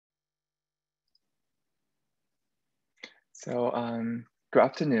So, good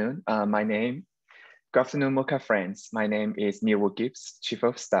afternoon. Good afternoon, MOCA friends. My name is Neil Gibbs, Chief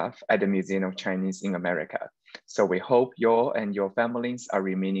of Staff at the Museum of Chinese in America. So we hope you and your families are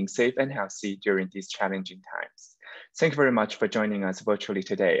remaining safe and healthy during these challenging times. Thank you very much for joining us virtually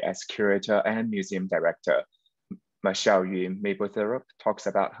today as Curator and Museum Director. Michelle Yun Mapplethorpe talks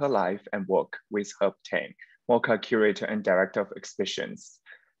about her life and work with Herb Tam, MOCA Curator and Director of Exhibitions.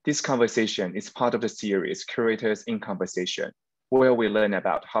 This conversation is part of the series Curators in Conversation, where we learn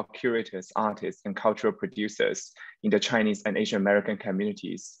about how curators, artists, and cultural producers in the Chinese and Asian American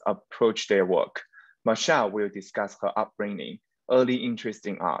communities approach their work. Michelle will discuss her upbringing, early interest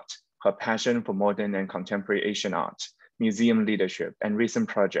in art, her passion for modern and contemporary Asian art, museum leadership, and recent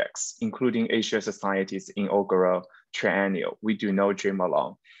projects, including Asia Society's inaugural Triennial, We Do Not Dream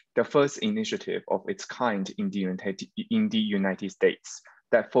Alone, the first initiative of its kind in the United States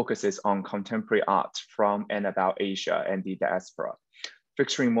that focuses on contemporary art from and about Asia and the diaspora,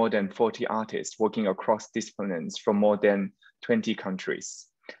 featuring more than 40 artists working across disciplines from more than 20 countries.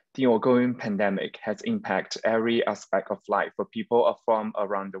 The ongoing pandemic has impacted every aspect of life for people from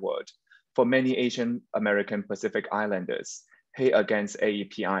around the world. For many Asian American Pacific Islanders, hate against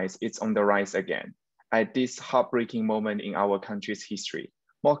AEPIs is on the rise again. At this heartbreaking moment in our country's history,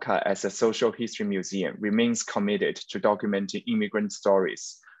 MOCA as a social history museum remains committed to documenting immigrant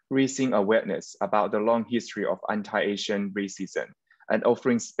stories, raising awareness about the long history of anti-Asian racism, and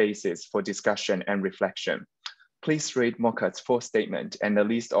offering spaces for discussion and reflection. Please read MOCA's full statement and a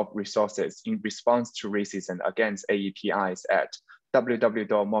list of resources in response to racism against AEPIs at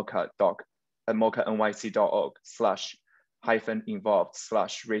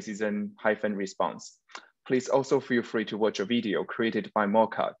www.moca.org/involved/racism-response. Please also feel free to watch a video created by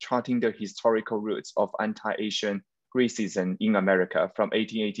MOCA charting the historical roots of anti-Asian racism in America from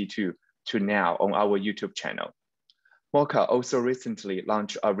 1882 to now on our YouTube channel. MOCA also recently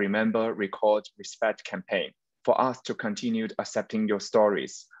launched a Remember, Record, Respect campaign for us to continue accepting your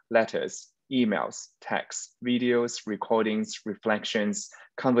stories, letters, emails, texts, videos, recordings, reflections,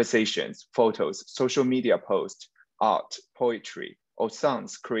 conversations, photos, social media posts, art, poetry, or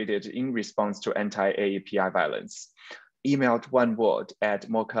songs created in response to anti-AEPI violence. Emailed one word at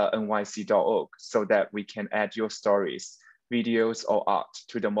mocanyc.org so that we can add your stories, videos, or art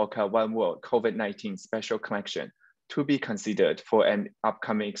to the MOCA One Word COVID-19 special collection to be considered for an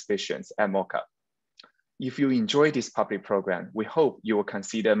upcoming exhibition at MOCA. If you enjoy this public program, we hope you will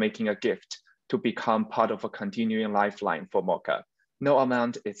consider making a gift to become part of a continuing lifeline for MOCA. No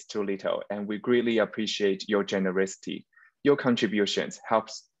amount is too little, and we greatly appreciate your generosity. Your contributions help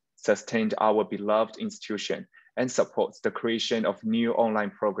sustain our beloved institution and supports the creation of new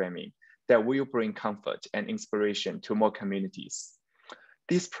online programming that will bring comfort and inspiration to more communities.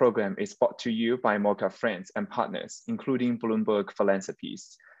 This program is brought to you by MOCA friends and partners, including Bloomberg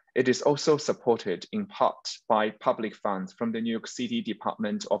Philanthropies. It is also supported in part by public funds from the New York City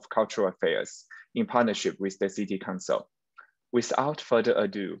Department of Cultural Affairs in partnership with the City Council. Without further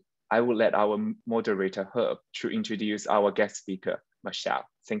ado, I will let our moderator, Herb, to introduce our guest speaker, Michelle.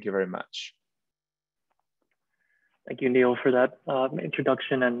 Thank you very much. Thank you, Neil, for that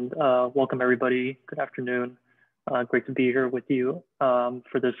introduction, and welcome everybody. Good afternoon. Great to be here with you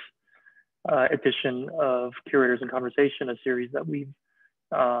for this edition of Curators in Conversation, a series that we've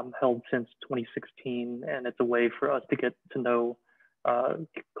held since 2016, and it's a way for us to get to know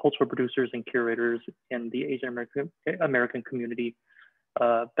cultural producers and curators in the Asian American community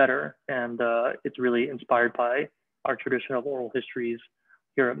better. And it's really inspired by our tradition of oral histories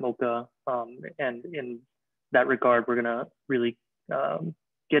here at MOCA. And in that regard, we're gonna really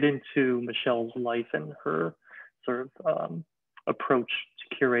get into Michelle's life and her sort of approach to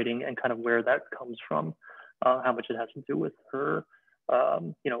curating and kind of where that comes from, how much it has to do with her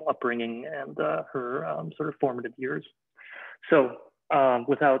upbringing and her sort of formative years. So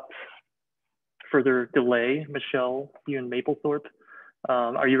without further delay, Michelle Yun Mapplethorpe,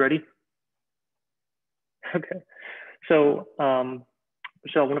 are you ready? Okay. So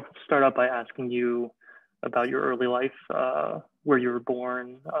Michelle, I want to start out by asking you about your early life, where you were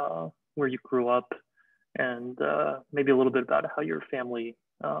born, where you grew up, and maybe a little bit about how your family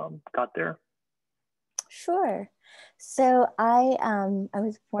got there. Sure. So I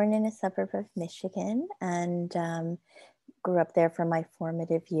was born in a suburb of Michigan and grew up there for my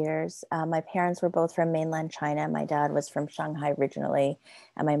formative years. My parents were both from mainland China. My dad was from Shanghai originally,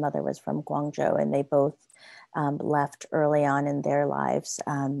 and my mother was from Guangzhou, and they both left early on in their lives,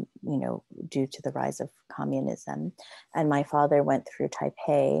 due to the rise of communism. And my father went through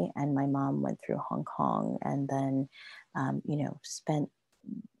Taipei, and my mom went through Hong Kong, and then, spent,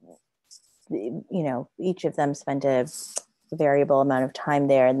 each of them spent a variable amount of time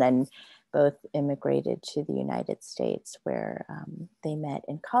there, and then both immigrated to the United States, where they met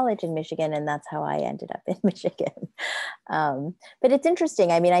in college in Michigan, and that's how I ended up in Michigan. But it's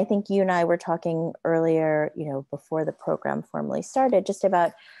interesting. I mean, I think you and I were talking earlier, before the program formally started, just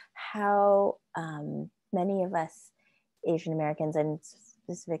about how many of us Asian Americans, and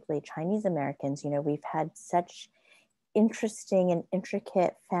specifically Chinese Americans, we've had such interesting and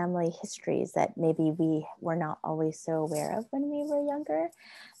intricate family histories that maybe we were not always so aware of when we were younger.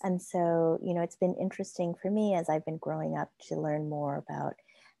 And so, it's been interesting for me as I've been growing up to learn more about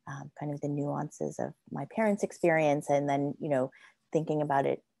kind of the nuances of my parents' experience, and then, thinking about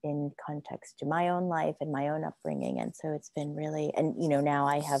it in context to my own life and my own upbringing. And so it's been really, and, now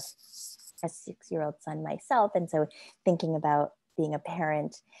I have a 6-year-old son myself. And so thinking about being a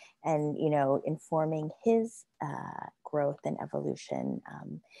parent and, informing his growth and evolution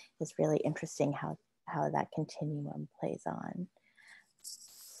is really interesting how that continuum plays on.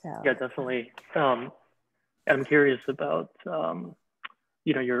 So yeah, definitely. I'm curious about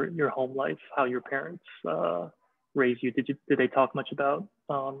your home life, how your parents raised you. Did they talk much about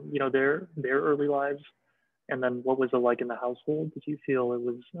their early lives, and then what was it like in the household? Did you feel it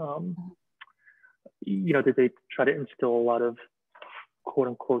was did they try to instill a lot of quote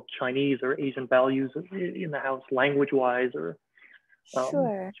unquote Chinese or Asian values in the house, language wise or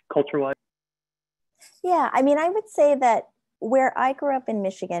sure, culture wise? Yeah, I mean, I would say that where I grew up in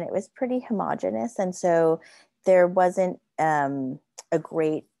Michigan, it was pretty homogenous. And so there wasn't a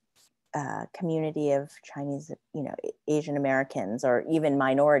great community of Chinese, Asian Americans, or even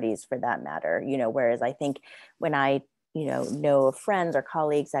minorities for that matter, whereas I think when I, know of friends or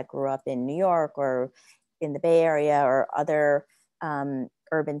colleagues that grew up in New York or in the Bay Area or other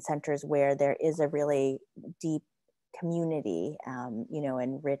urban centers where there is a really deep community,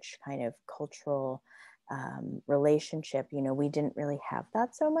 and rich kind of cultural relationship, we didn't really have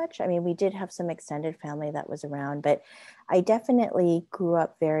that so much. I mean, we did have some extended family that was around, but I definitely grew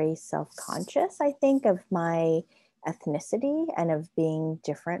up very self-conscious, I think, of my ethnicity and of being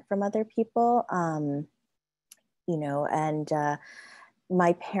different from other people. And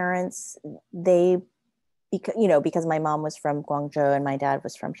my parents, because my mom was from Guangzhou and my dad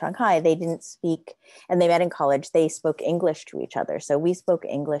was from Shanghai, they didn't speak, and they met in college, they spoke English to each other. So we spoke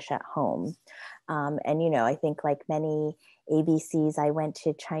English at home. And, I think like many ABCs, I went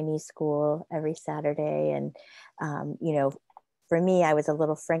to Chinese school every Saturday. And, for me, I was a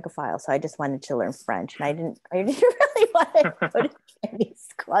little Francophile, so I just wanted to learn French. And I didn't really want to go to Chinese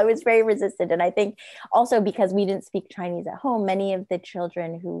school. I was very resistant. And I think also because we didn't speak Chinese at home, many of the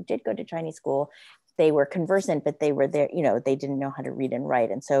children who did go to Chinese school, they were conversant, but they were there, they didn't know how to read and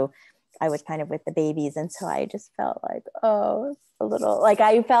write. And so I was kind of with the babies. And so I just felt like, a little, like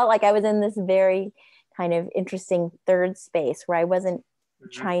I felt like I was in this very kind of interesting third space where I wasn't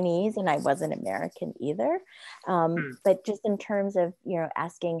Chinese and I wasn't American either. But just in terms of,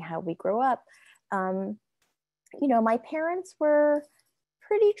 asking how we grow up, my parents were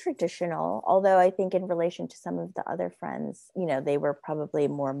pretty traditional, although I think in relation to some of the other friends, they were probably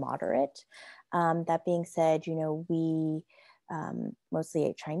more moderate. That being said, we mostly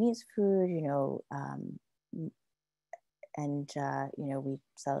ate Chinese food, and we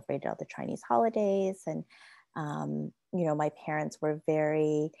celebrated all the Chinese holidays. And, my parents were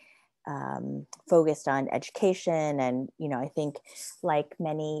very focused on education. And, I think like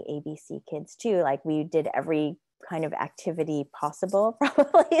many ABC kids too, like we did every kind of activity possible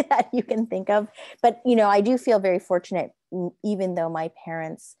probably that you can think of. But, I do feel very fortunate, even though my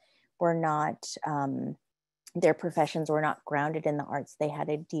parents were not, their professions were not grounded in the arts, they had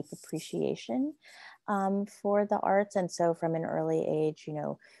a deep appreciation for the arts. And so from an early age,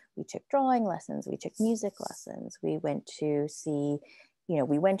 we took drawing lessons, we took music lessons, we went to see,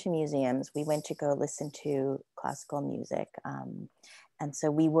 we went to museums, we went to go listen to classical music. And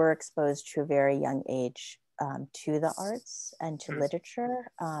so we were exposed to a very young age to the arts and to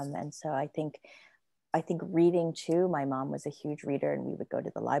literature. And so I think reading too, my mom was a huge reader and we would go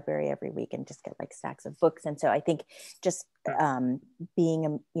to the library every week and just get like stacks of books. And so I think just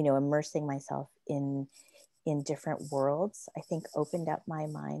being, immersing myself in different worlds, I think opened up my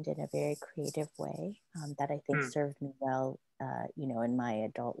mind in a very creative way that I think served me well, in my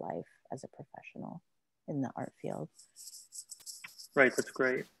adult life as a professional in the art field. Right, that's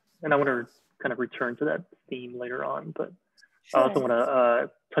great. And I want to kind of return to that theme later on, but Sure. I also want to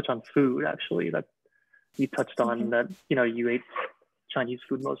touch on food, actually, that you touched on that, you ate Chinese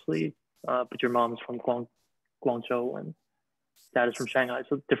food mostly, but your mom's from Guangzhou and dad is from Shanghai.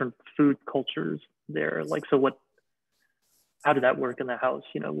 So different food cultures there. Like, so how did that work in the house?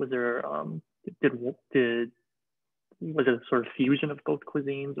 Was there, was it a sort of fusion of both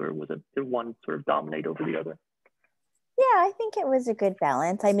cuisines, or did one sort of dominate over the other? Yeah, I think it was a good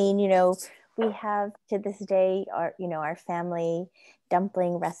balance. I mean, we have to this day our family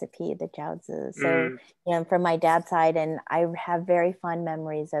dumpling recipe, the jiaozi. So, from my dad's side, and I have very fond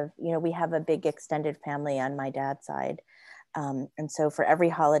memories of, we have a big extended family on my dad's side. And so for every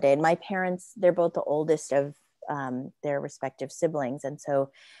holiday, and my parents, they're both the oldest of their respective siblings. And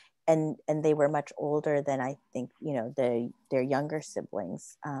so, and they were much older than I think, their younger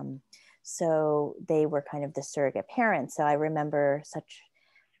siblings. So they were kind of the surrogate parents. So I remember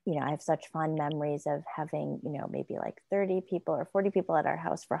I have such fond memories of having, maybe like 30 people or 40 people at our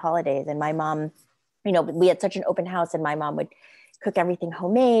house for holidays. And my mom, we had such an open house, and my mom would cook everything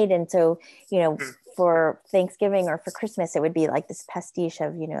homemade. And so, for Thanksgiving or for Christmas, it would be like this pastiche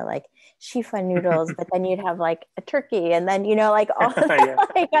of, like shifa noodles, but then you'd have like a turkey, and then, like all Yeah.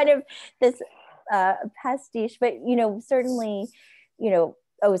 like kind of this pastiche, but, certainly,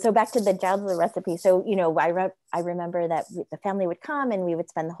 oh, so back to the jiaozi recipe. So, I remember that the family would come, and we would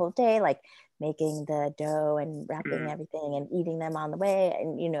spend the whole day like making the dough and wrapping everything and eating them on the way,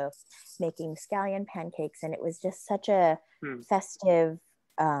 and, making scallion pancakes. And it was just such a festive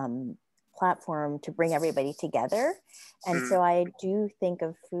platform to bring everybody together. And so I do think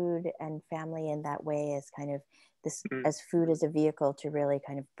of food and family in that way, as kind of this, as food as a vehicle to really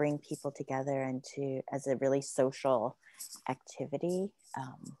kind of bring people together, and as a really social activity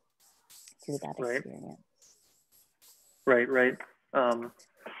through that experience. Right.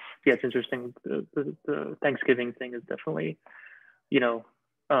 Yeah, it's interesting. The Thanksgiving thing is definitely,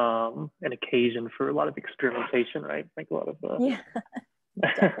 an occasion for a lot of experimentation, right? Like a lot of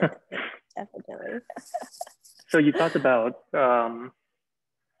definitely. So you talked about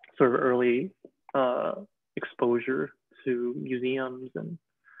sort of early exposure to museums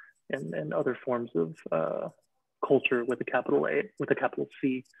and other forms of culture with a capital A, with a capital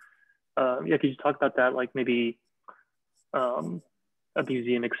C. Could you talk about that? Like maybe a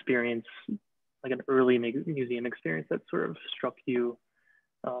museum experience, like an early museum experience that sort of struck you,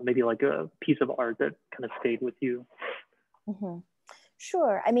 maybe like a piece of art that kind of stayed with you.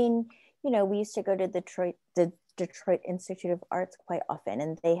 Sure. I mean, we used to go to the Detroit Institute of Arts quite often,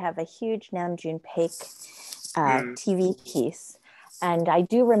 and they have a huge Nam June Paik TV piece. And I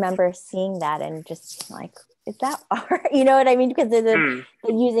do remember seeing that and just like, is that art? You know what I mean? Because they're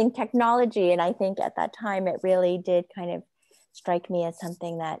using technology. And I think at that time, it really did kind of strike me as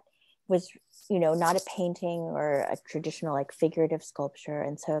something that was, not a painting or a traditional like figurative sculpture.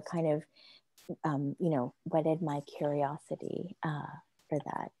 And so it kind of, whetted my curiosity for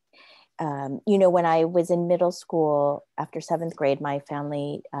that. When I was in middle school, after 7th grade, my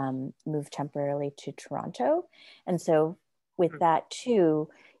family moved temporarily to Toronto. And so with that too,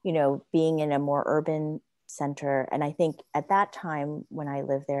 being in a more urban center, and I think at that time when I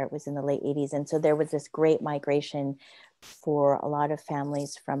lived there, it was in the late 80s. And so there was this great migration for a lot of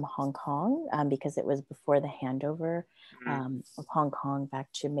families from Hong Kong, because it was before the handover of Hong Kong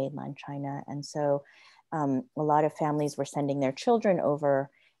back to mainland China. And so a lot of families were sending their children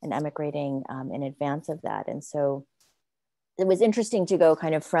over and emigrating in advance of that. And so it was interesting to go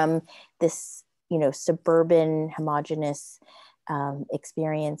kind of from this, suburban homogenous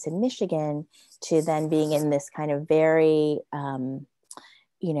experience in Michigan to then being in this kind of very,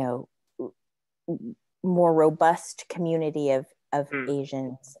 more robust community of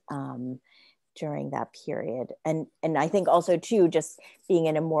Asians during that period. And I think also too, just being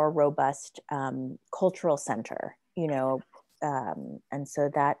in a more robust cultural center, and so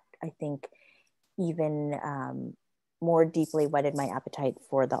that I think even more deeply whetted my appetite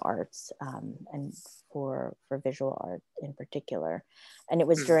for the arts and for visual art in particular. And it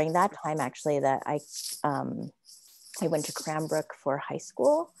was during that time actually that I went to Cranbrook for high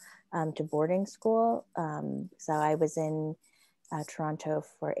school, to boarding school. So I was in Toronto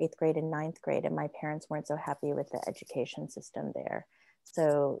for 8th grade and 9th grade, and my parents weren't so happy with the education system there.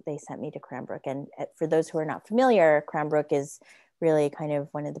 So they sent me to Cranbrook. And for those who are not familiar, Cranbrook is really kind of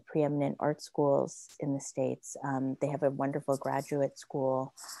one of the preeminent art schools in the States. They have a wonderful graduate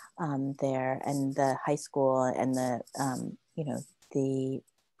school there, and the high school and the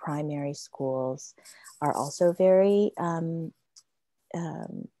primary schools are also very,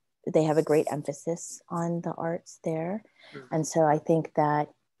 they have a great emphasis on the arts there. And so I think that,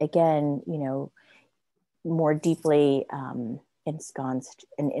 again, more deeply ensconced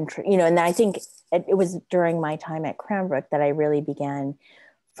and and I think it was during my time at Cranbrook that I really began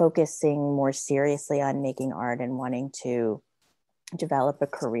focusing more seriously on making art and wanting to develop a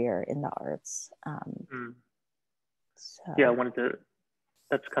career in the arts. Yeah,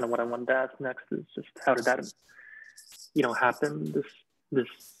 that's kind of what I wanted to ask next, is just how did that happened, this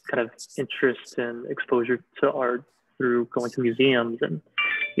kind of interest and exposure to art through going to museums and,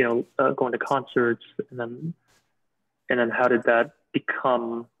 going to concerts, and then how did that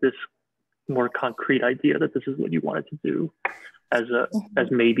become this more concrete idea that this is what you wanted to do as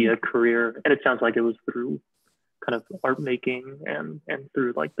maybe a career? And it sounds like it was through kind of art making and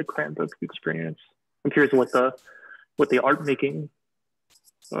through like the cram book experience. I'm curious what the art making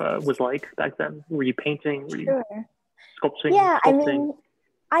was like back then. Were you painting? Were you sculpting? Yeah, sculpting? I mean,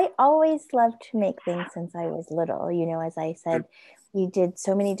 I always loved to make things since I was little. As I said, we did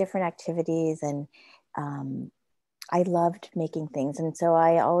so many different activities, and I loved making things. And so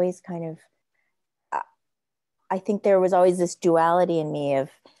I always I think there was always this duality in me of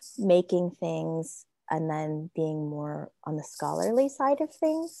making things and then being more on the scholarly side of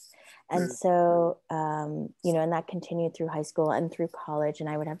things. And so, and that continued through high school and through college. And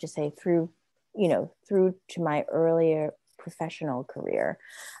I would have to say through to my earlier professional career.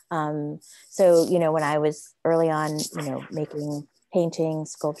 So, when I was early on, making painting,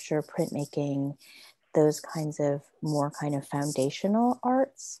 sculpture, printmaking, those kinds of more kind of foundational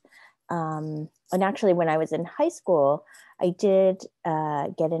arts. And actually, when I was in high school, I did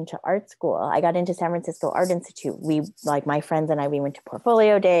get into art school. I got into San Francisco Art Institute. My friends and I, we went to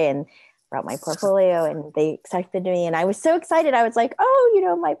Portfolio Day and brought my portfolio, and they accepted me. And I was so excited. I was like,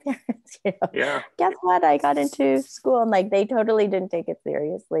 oh, my parents, guess what? I got into school. And they totally didn't take it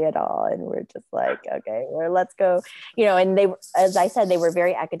seriously at all. And we're just like, okay, well, let's go, and they, as I said, they were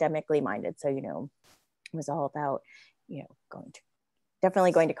very academically minded. So, it was all about,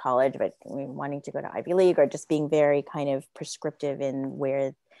 definitely going to college, but wanting to go to Ivy League, or just being very kind of prescriptive in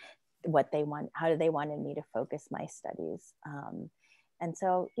what they want, how they wanted me to focus my studies. And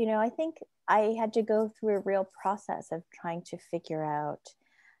so, I think I had to go through a real process of trying to figure out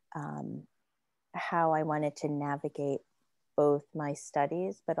how I wanted to navigate both my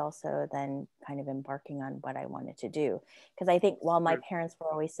studies, but also then kind of embarking on what I wanted to do. Because I think while my parents were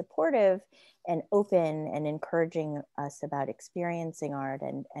always supportive and open and encouraging us about experiencing art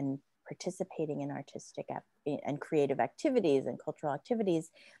and participating in artistic and creative activities and cultural activities,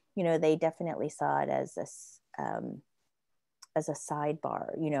 they definitely saw it as a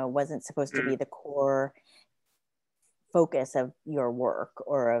sidebar. Wasn't supposed to be the core focus of your work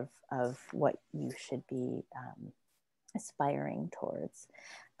or of what you should be aspiring towards.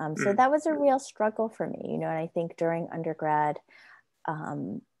 So that was a real struggle for me, and I think during undergrad,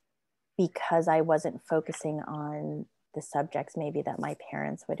 because I wasn't focusing on the subjects maybe that my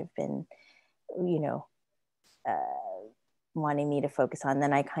parents would have been, wanting me to focus on,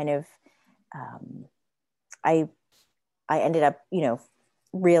 then I kind of, I ended up,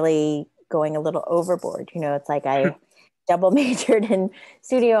 really going a little overboard. It's like I double majored in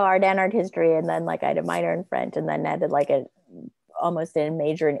studio art and art history, and then I had a minor in French, and then added almost a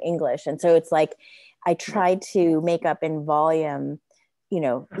major in English. And so it's like I tried to make up in volume,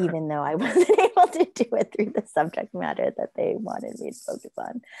 even though I wasn't able to do it through the subject matter that they wanted me to focus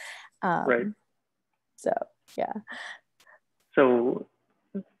on. Right. So yeah. So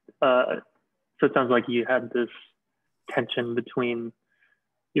it sounds like you had this tension between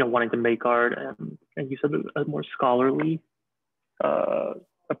wanting to make art and you said a more scholarly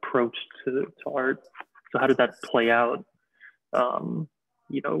approach to art. So how did that play out? How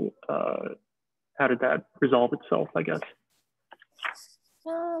did that resolve itself, I guess?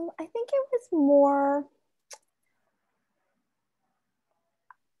 I think it was more,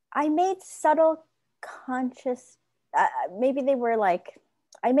 I made subtle conscious, maybe they were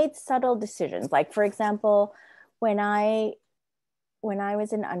I made subtle decisions. For example, when I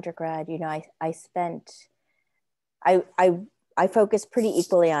was in undergrad, I focused pretty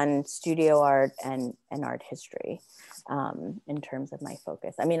equally on studio art and art history in terms of my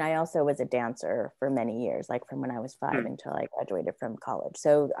focus. I mean, I also was a dancer for many years, from when I was 5 until I graduated from college.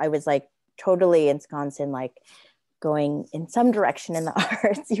 So I was totally ensconced in going in some direction in the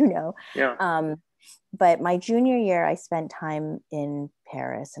arts, Yeah. But my junior year, I spent time in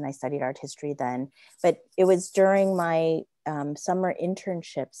Paris and I studied art history then. But it was during my summer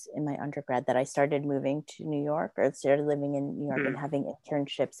internships in my undergrad that I started moving to New York, or started living in New York and having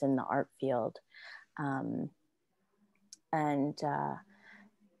internships in the art field.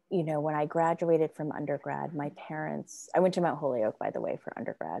 When I graduated from undergrad, my parents, I went to Mount Holyoke, by the way, for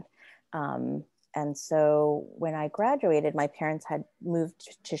undergrad. And so when I graduated, my parents had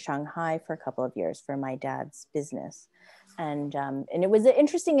moved to Shanghai for a couple of years for my dad's business. And it was an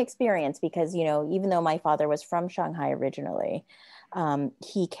interesting experience because, even though my father was from Shanghai originally,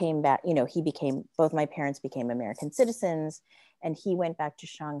 he came back, both my parents became American citizens, and he went back to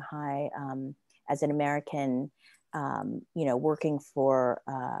Shanghai as an American you know, working for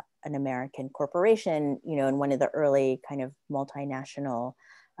an American corporation, you know, in one of the early kind of multinational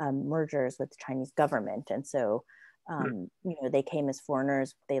mergers with the Chinese government. And so, you know, they came as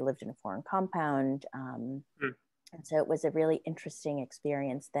foreigners, they lived in a foreign compound. And so it was a really interesting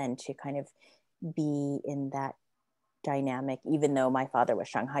experience then to kind of be in that dynamic, even though my father was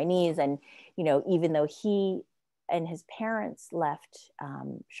Shanghainese, and, you know, even though he and his parents left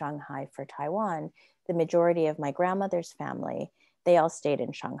Shanghai for Taiwan, the majority of my grandmother's family, they all stayed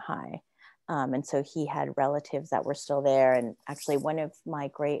in Shanghai. And so he had relatives that were still there. And actually one of my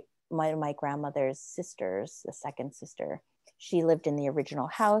grandmother's sisters, the second sister, she lived in the original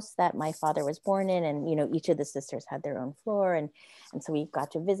house that my father was born in. And, you know, each of the sisters had their own floor. And so we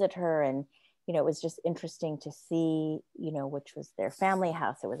got to visit her, and, you know, it was just interesting to see, you know, which was their family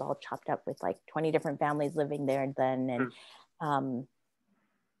house. It was all chopped up with like 20 different families living there then. And,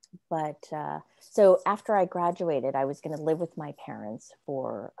 so after I graduated, I was going to live with my parents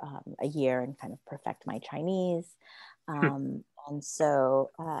for a year and kind of perfect my Chinese. And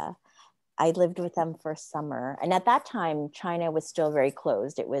so I lived with them for a summer. And at that time, China was still very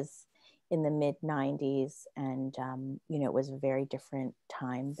closed. It was in the mid 90s. And, you know, it was a very different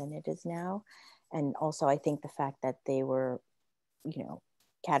time than it is now. And also, I think the fact that they were, you know,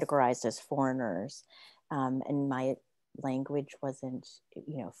 categorized as foreigners, and my language wasn't,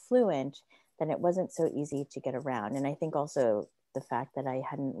 you know, fluent, then it wasn't so easy to get around. And I think also the fact that I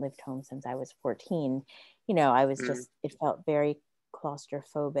hadn't lived home since I was 14, you know, I was just, it felt very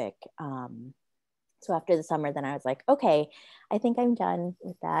claustrophobic. So after the summer, then I was like, okay, I think I'm done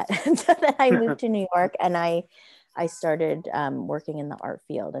with that. And so then I moved to New York, and I started working in the art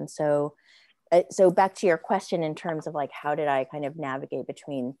field. And so back to your question in terms of like, how did I kind of navigate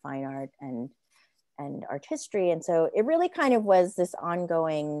between fine art and art history? And so it really kind of was this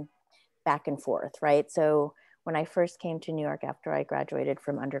ongoing back and forth, right? So when I first came to New York after I graduated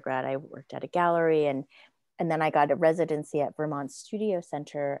from undergrad, I worked at a gallery, and then I got a residency at Vermont Studio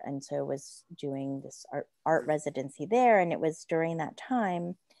Center, and so was doing this art residency there. And it was during that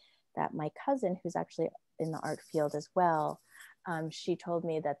time that my cousin, who's actually in the art field as well, she told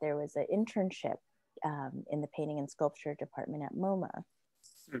me that there was an internship in the painting and sculpture department at MoMA.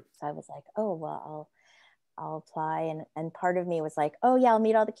 So I was like, oh, well, I'll apply. And part of me was like, oh yeah, I'll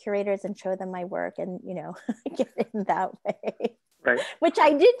meet all the curators and show them my work and, you know, get in that way. Right. Which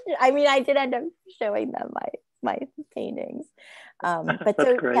I did. I mean, I did end up showing them my paintings. But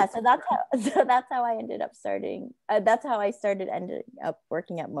so great. yeah, so that's how I ended up starting. That's how I ended up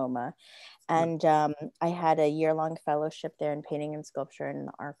working at MoMA. And I had a year-long fellowship there in painting and sculpture in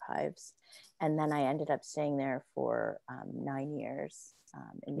the archives. And then I ended up staying there for 9 years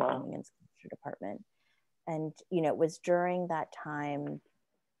in the painting and sculpture department. And, you know, it was during that time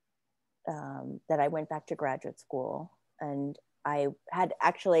that I went back to graduate school. And I had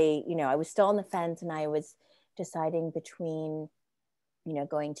actually, you know, I was still on the fence, and I was deciding between, you know,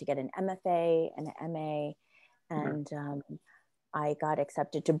 going to get an MFA and an MA. And I got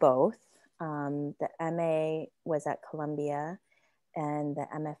accepted to both. The MA was at Columbia, and the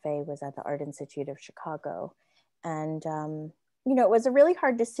MFA was at the Art Institute of Chicago. And, you know, it was a really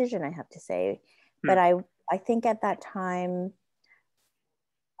hard decision, I have to say. But I think at that time,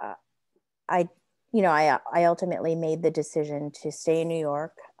 I ultimately made the decision to stay in New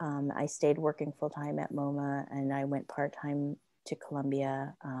York. I stayed working full time at MoMA, and I went part time to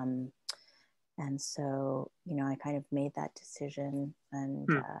Columbia. And so, you know, I kind of made that decision and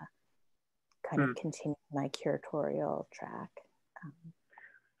kind of continued my curatorial track.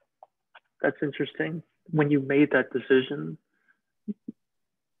 That's interesting. When you made that decision,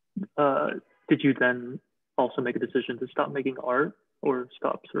 did you then also make a decision to stop making art or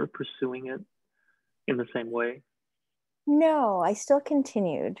stop sort of pursuing it in the same way? No, I still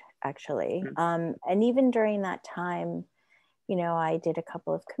continued, actually. And even during that time, you know, I did a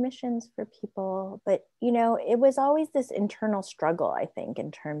couple of commissions for people, but, you know, it was always this internal struggle, I think,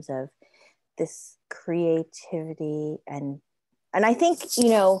 in terms of this creativity. And I think, you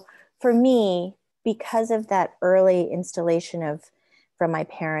know, for me, because of that early installation from my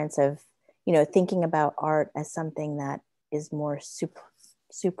parents of, you know, thinking about art as something that is more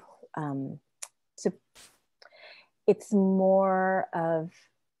it's more of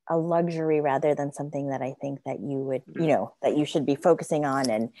a luxury rather than something that I think that you would, you know, that you should be focusing on.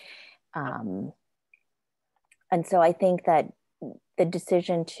 And so I think that the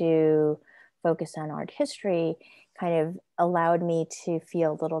decision to focus on art history kind of allowed me to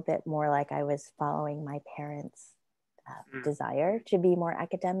feel a little bit more like I was following my parents' desire to be more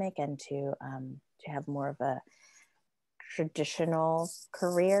academic and to have more of a traditional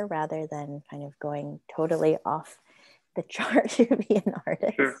career rather than kind of going totally off the chart to be an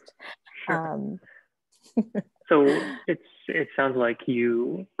artist. Sure. So it sounds like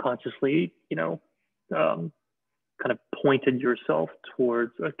you consciously, kind of pointed yourself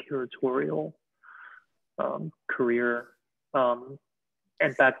towards a curatorial career.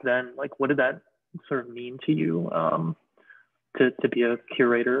 And back then, like, what did that sort of mean to you, to be a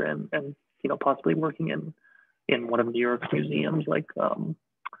curator and possibly working in one of New York's museums? Like, how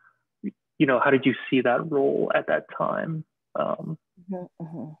did you see that role at that time?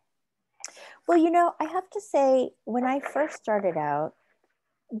 Well, I have to say, when I first started out,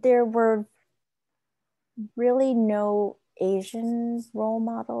 there were really no Asian role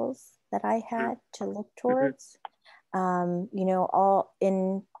models that I had to look towards. All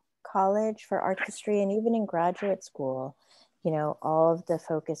in college for art history and even in graduate school, all of the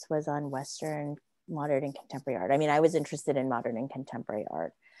focus was on Western, modern, and contemporary art. I mean, I was interested in modern and contemporary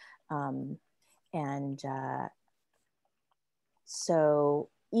art. So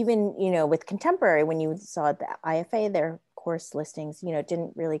even, with contemporary, when you saw at the IFA, their course listings,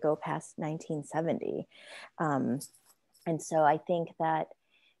 didn't really go past 1970. And so I think that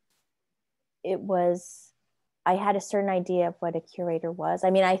I had a certain idea of what a curator was. I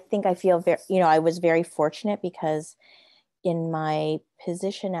mean, I feel very, I was very fortunate because in my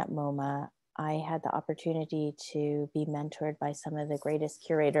position at MoMA, I had the opportunity to be mentored by some of the greatest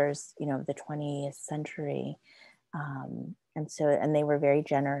curators, of the 20th century. And they were very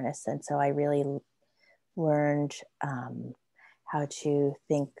generous. And so I really learned how to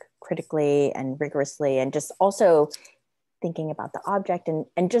think critically and rigorously, and just also thinking about the object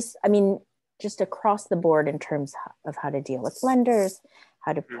and just across the board in terms of how to deal with lenders,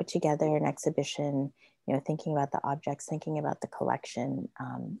 how to put together an exhibition, thinking about the objects, thinking about the collection,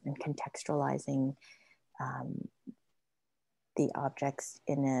 and contextualizing the objects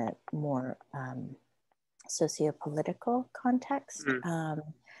in a more socio-political context.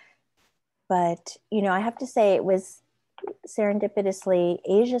 But, I have to say it was serendipitously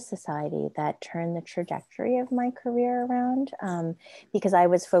Asia Society that turned the trajectory of my career around, because I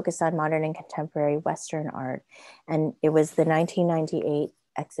was focused on modern and contemporary Western art. And it was the 1998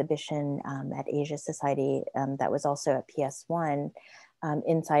 exhibition at Asia Society that was also at PS1,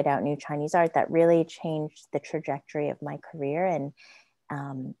 Inside Out New Chinese Art, that really changed the trajectory of my career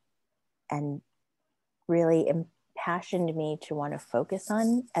and really impassioned me to want to focus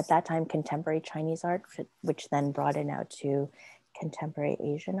on, at that time, contemporary Chinese art, which then broadened out to contemporary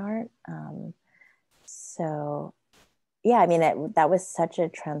Asian art. So yeah, I mean, that was such a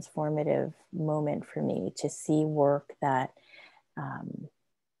transformative moment for me to see work that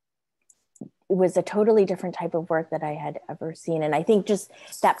it was a totally different type of work that I had ever seen. And I think just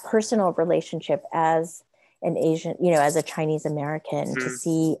that personal relationship as an Asian, as a Chinese American, to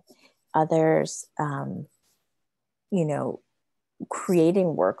see others,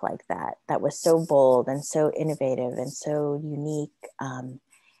 creating work like that was so bold and so innovative and so unique,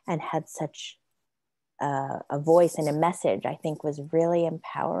 and had such a voice and a message, I think was really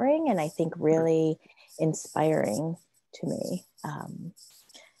empowering and I think really inspiring to me.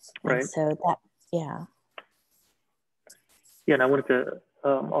 Right. So that, yeah. Yeah, and I wanted to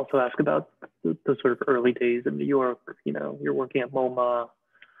also ask about the sort of early days in New York. You're working at MoMA.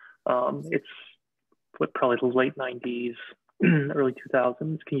 It's probably the late 90s, early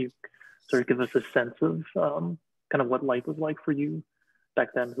 2000s. Can you sort of give us a sense of kind of what life was like for you back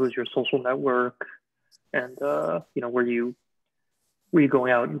then? Who was your social network? And, were you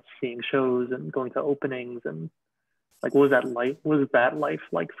going out and seeing shows and going to openings, and like, what was that life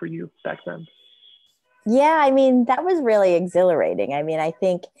like for you back then? Yeah, I mean, that was really exhilarating. I mean, I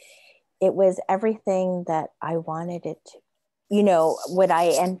think it was everything that I wanted it to, what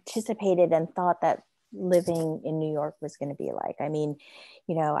I anticipated and thought that living in New York was going to be like. I mean,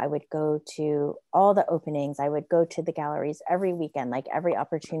 I would go to all the openings. I would go to the galleries every weekend, like every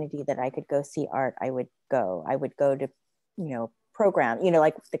opportunity that I could go see art, I would go. I would go to, program,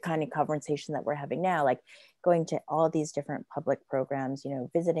 like the kind of conversation that we're having now, like going to all these different public programs,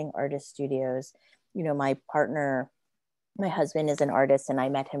 visiting artist studios. My partner, my husband is an artist, and I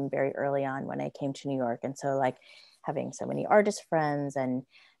met him very early on when I came to New York. And so like having so many artist friends and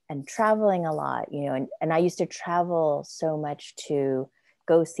traveling a lot, and I used to travel so much to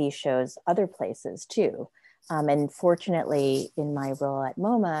go see shows other places too. And fortunately, in my role at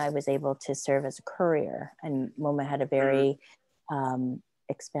MoMA, I was able to serve as a courier, and MoMA had a very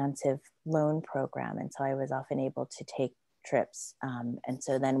expansive loan program. And so I was often able to take trips. And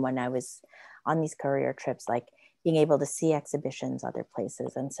so then when I was on these courier trips, like being able to see exhibitions other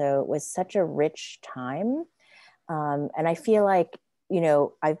places. And so it was such a rich time. And I feel like,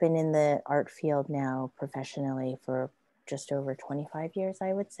 I've been in the art field now professionally for just over 25 years,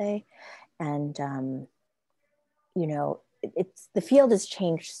 I would say. And, the field has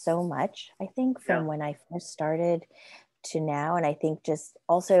changed so much, I think, from when I first started to now. And I think just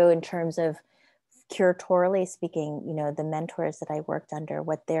also in terms of curatorially speaking, the mentors that I worked under,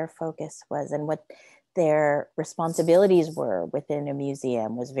 what their focus was and what their responsibilities were within a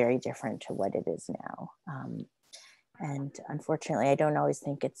museum was very different to what it is now. And unfortunately, I don't always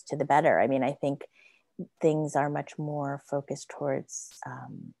think it's to the better. I mean, I think things are much more focused towards,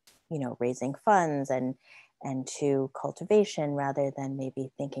 raising funds and to cultivation rather than maybe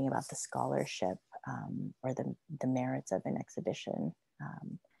thinking about the scholarship or the merits of an exhibition,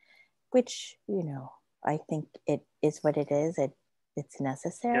 which, I think it is what it is. It's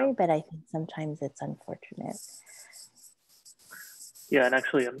necessary, but I think sometimes it's unfortunate. Yeah, and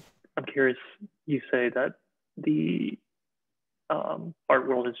actually, I'm curious. You say that the art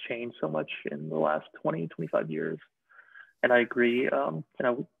world has changed so much in the last 20, 25 years, and I agree. And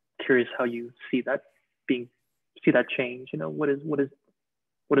I'm curious how you see that change. What are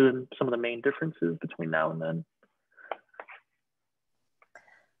some of the main differences between now and then?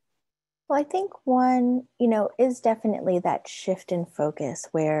 Well, I think one, is definitely that shift in focus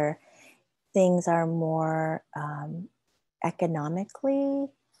where things are more economically,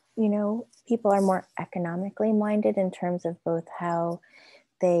 people are more economically minded in terms of both how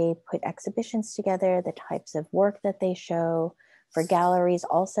they put exhibitions together, the types of work that they show. For galleries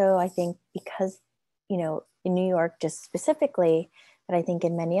also, I think because, in New York just specifically, but I think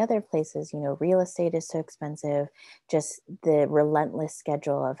in many other places, real estate is so expensive, just the relentless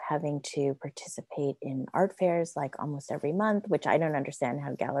schedule of having to participate in art fairs like almost every month, which I don't understand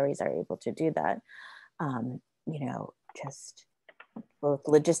how galleries are able to do that, just both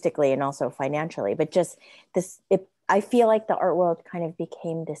logistically and also financially, but just I feel like the art world kind of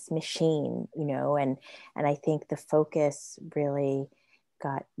became this machine, and I think the focus really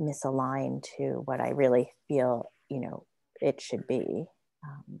got misaligned to what I really feel, it should be.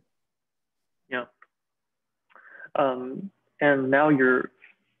 And now you've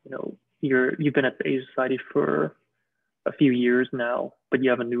been at the Asia Society for a few years now, but you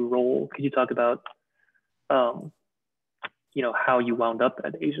have a new role. Could you talk about, how you wound up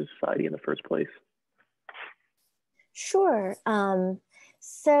at Asia Society in the first place? Sure.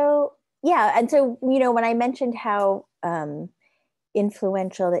 So yeah, and so when I mentioned how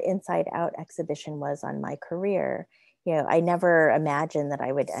influential the Inside Out exhibition was on my career, I never imagined that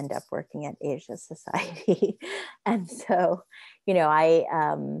I would end up working at Asia Society. And so,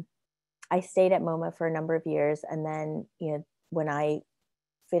 I stayed at MoMA for a number of years. And then, when I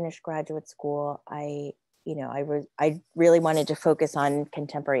finished graduate school, I really wanted to focus on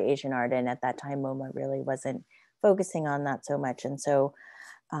contemporary Asian art. And at that time, MoMA really wasn't focusing on that so much. And so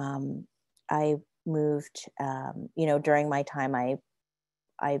I moved, during my time, I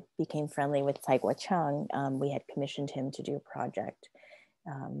became friendly with Guo-Qiang. We had commissioned him to do a project,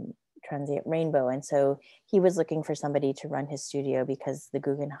 Transient Rainbow. And so he was looking for somebody to run his studio because the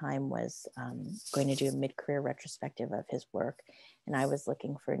Guggenheim was going to do a mid-career retrospective of his work. And I was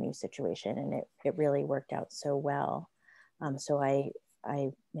looking for a new situation, and it really worked out so well. So I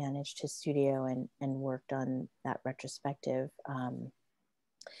managed his studio and worked on that retrospective.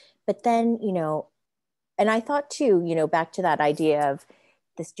 But then, and I thought too, back to that idea of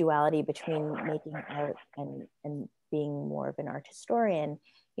this duality between making art and being more of an art historian,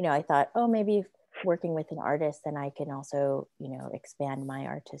 I thought, oh, maybe working with an artist, then I can also, expand my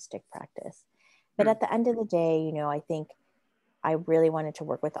artistic practice. But at the end of the day, I think I really wanted to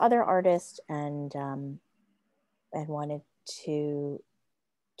work with other artists and wanted to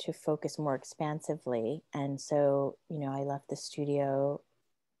focus more expansively. And so, I left the studio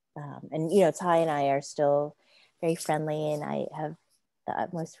and, Ty and I are still very friendly, and I have the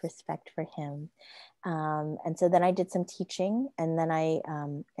utmost respect for him. And so then I did some teaching, and then I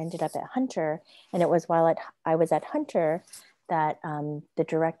ended up at Hunter. And it was while I was at Hunter that the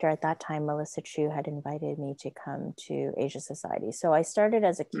director at that time, Melissa Chu, had invited me to come to Asia Society. So I started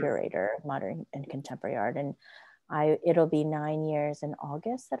as a curator of modern and contemporary art, and it'll be 9 years in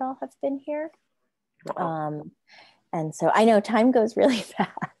August that I'll have been here. Wow. And so I know time goes really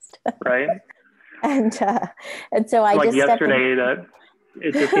fast. Right. and so I just yesterday that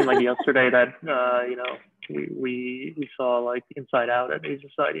it just seemed like yesterday that we saw like Inside Out at Asia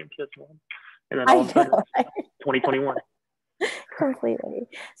Society in PS1, and then all of a sudden it's 2021. Completely.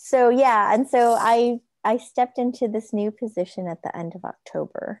 So yeah, and so I stepped into this new position at the end of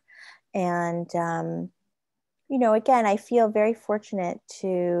October, and again, I feel very fortunate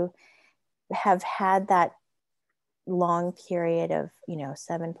to have had that long period of,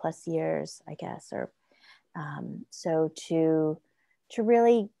 7+ years, I guess, or so to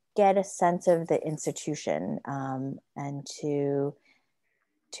really get a sense of the institution, and to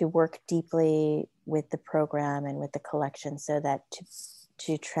work deeply with the program and with the collection, so that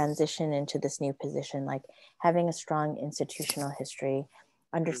to transition into this new position, like having a strong institutional history,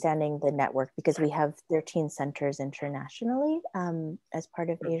 understanding the network, because we have 13 centers internationally as part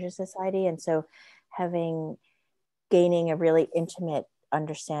of Asia Society. And so gaining a really intimate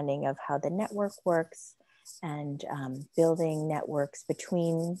understanding of how the network works, and building networks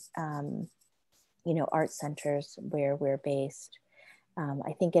between, art centers where we're based.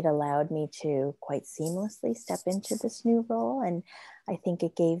 I think it allowed me to quite seamlessly step into this new role. And I think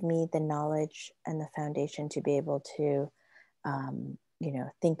it gave me the knowledge and the foundation to be able to,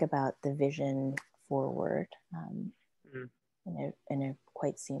 think about the vision forward in a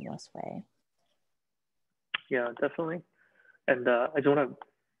quite seamless way. Yeah, definitely. And I just want to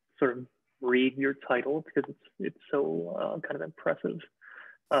sort of read your title because it's so kind of impressive.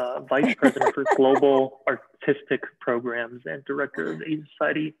 Vice President for Global Artistic Programs and Director of the Asia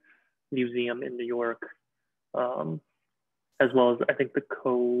Society Museum in New York, as well as I think the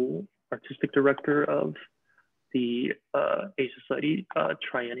co-artistic director of the Asia Society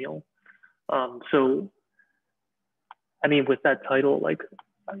Triennial. So, I mean, with that title, like,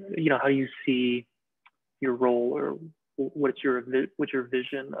 how do you see your role, or what's your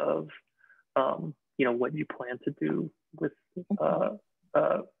vision of, what you plan to do with,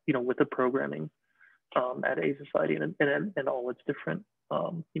 with the programming at Asia Society and all its different,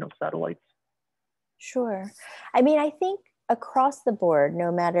 satellites? Sure. I mean, I think across the board,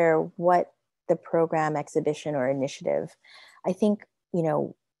 no matter what the program, exhibition, or initiative, I think,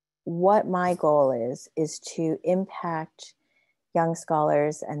 what my goal is to impact young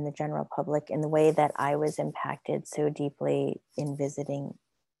scholars and the general public in the way that I was impacted so deeply in visiting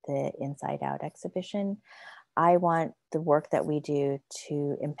the Inside Out exhibition. I want the work that we do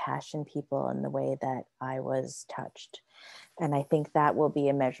to impassion people in the way that I was touched. And I think that will be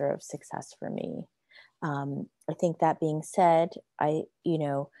a measure of success for me. I think that being said,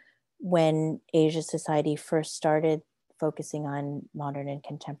 when Asia Society first started focusing on modern and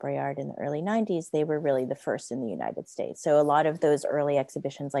contemporary art in the early 90s, they were really the first in the United States. So a lot of those early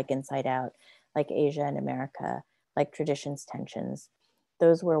exhibitions like Inside Out, like Asia and America, like Traditions, Tensions,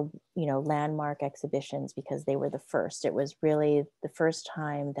 those were, landmark exhibitions because they were the first. It was really the first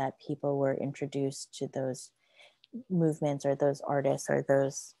time that people were introduced to those movements or those artists or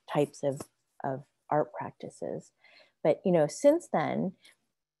those types of art practices. But, since then,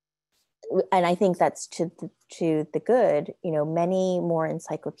 and I think that's to the good, many more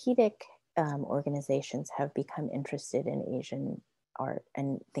encyclopedic organizations have become interested in Asian art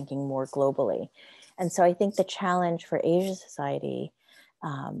and thinking more globally. And so I think the challenge for Asia Society,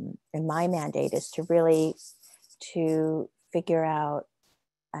 and my mandate, is to really to figure out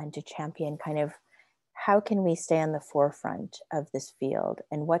and to champion kind of how can we stay on the forefront of this field,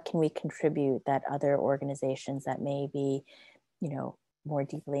 and what can we contribute that other organizations that may be, more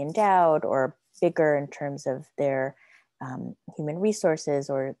deeply endowed or bigger in terms of their human resources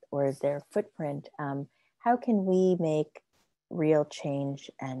or their footprint, how can we make real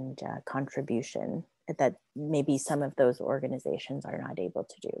change and contribution that maybe some of those organizations are not able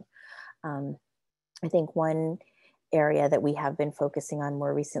to do? I think one area that we have been focusing on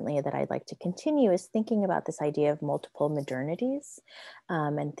more recently that I'd like to continue is thinking about this idea of multiple modernities,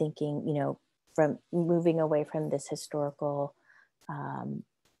 and thinking, from moving away from this historical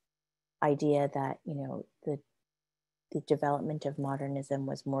idea that, the development of modernism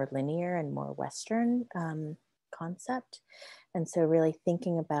was more linear and more Western concept. And so really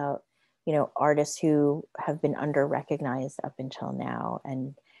thinking about, artists who have been under-recognized up until now,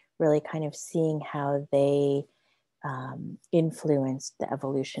 and really kind of seeing how they influenced the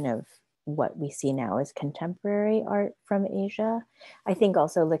evolution of what we see now as contemporary art from Asia. I think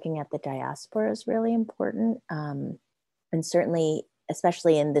also looking at the diaspora is really important. And certainly,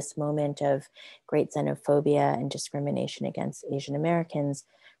 especially in this moment of great xenophobia and discrimination against Asian Americans,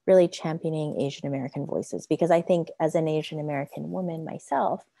 really championing Asian American voices. Because I think as an Asian American woman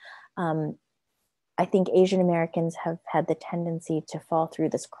myself, I think Asian Americans have had the tendency to fall through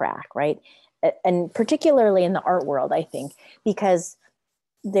this crack, right? And particularly in the art world, I think, because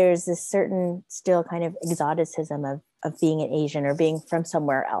there's this certain still kind of exoticism of being an Asian or being from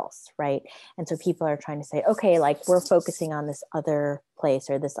somewhere else, right? And so people are trying to say, okay, like we're focusing on this other place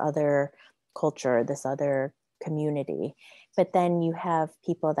or this other culture, this other community. But then you have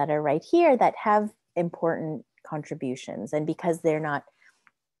people that are right here that have important contributions. And because they're not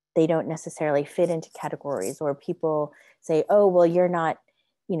they don't necessarily fit into categories, or people say, oh, well, you're not,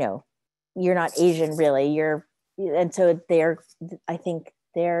 you're not Asian really, and so I think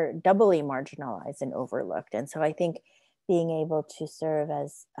they're doubly marginalized and overlooked. And so I think being able to serve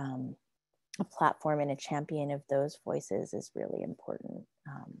as a platform and a champion of those voices is really important,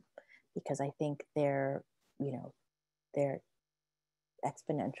 because I think they're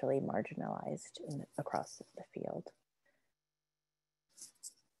exponentially marginalized across the field.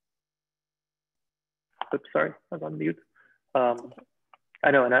 Oops, sorry, I was on mute.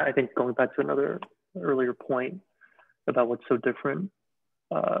 I know, and I think going back to another earlier point about what's so different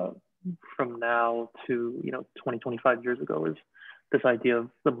from now to 20, 25 years ago is this idea of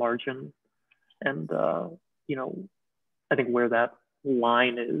the margin, and I think where that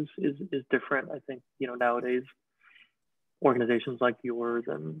line is different. I think nowadays organizations like yours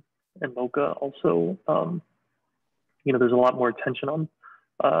and MOCA also there's a lot more attention on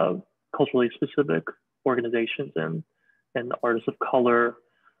culturally specific organizations and artists of color,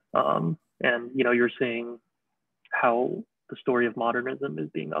 and you're seeing how the story of modernism is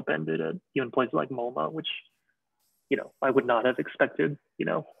being upended at even places like MoMA, which I would not have expected in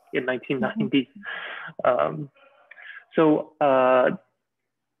 1990. So I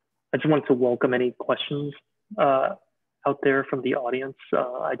just wanted to welcome any questions out there from the audience.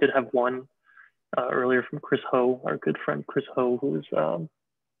 I did have one earlier from Chris Ho, our good friend Chris Ho, who's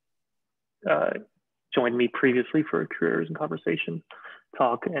joined me previously for a Curators in Conversation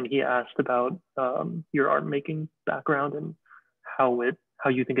talk, and he asked about your art making background and how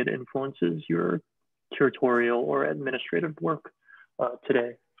you think it influences your curatorial or administrative work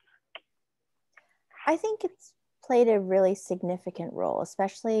today. I think it's played a really significant role,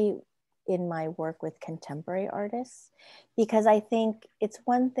 especially in my work with contemporary artists, because I think it's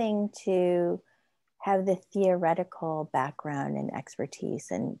one thing to have the theoretical background and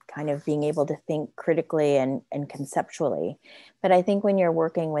expertise and kind of being able to think critically and conceptually. But I think when you're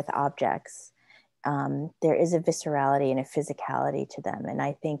working with objects, there is a viscerality and a physicality to them. And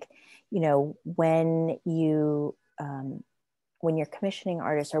I think, when you're commissioning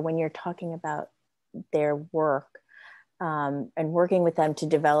artists, or when you're talking about their work and working with them to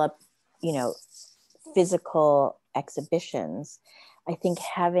develop, physical exhibitions, I think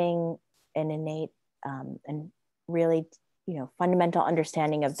having an innate and really, fundamental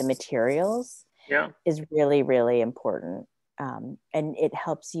understanding of the materials is really, really important. And it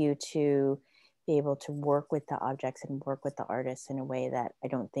helps you to be able to work with the objects and work with the artists in a way that I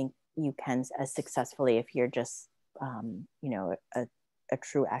don't think you can as successfully if you're just, a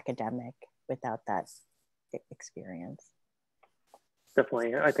true academic without that experience.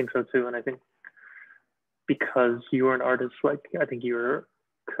 Definitely, I think so too. And I think because you're an artist, I think your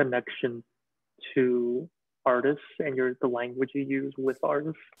connection to artists and the language you use with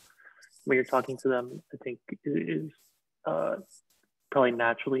artists when you're talking to them, I think is probably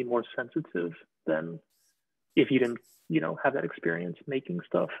naturally more sensitive than if you didn't, have that experience making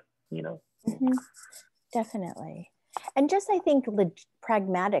stuff, Mm-hmm. Definitely. And just, I think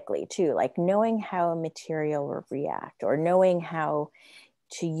pragmatically too, like knowing how a material will react, or knowing how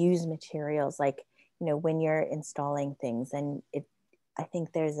to use materials, like, when you're installing things, and I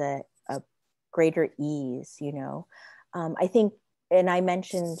think there's a greater ease, I think, and I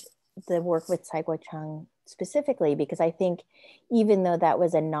mentioned the work with Guo-Qiang specifically, because I think even though that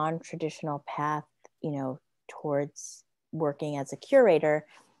was a non-traditional path, towards working as a curator,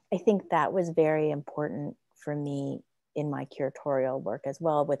 I think that was very important for me in my curatorial work as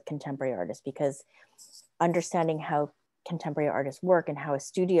well with contemporary artists, because understanding how contemporary artists work and how a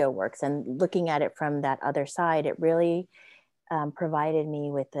studio works and looking at it from that other side, it really provided me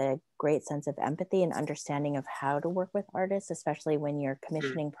with a great sense of empathy and understanding of how to work with artists, especially when you're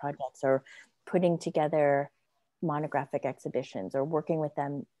commissioning projects or putting together monographic exhibitions or working with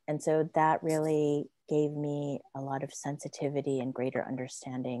them. And so that really gave me a lot of sensitivity and greater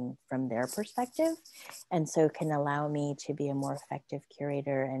understanding from their perspective. And so can allow me to be a more effective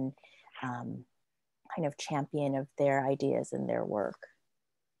curator and kind of champion of their ideas and their work.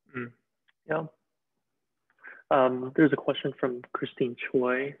 Yeah. There's a question from Christine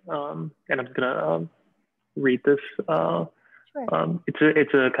Choi, and I'm just gonna read this. Sure.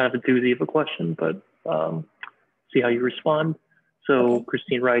 It's a kind of a doozy of a question, but see how you respond. So okay.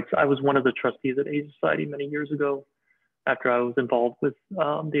 Christine writes, I was one of the trustees at Asia Society many years ago. After I was involved with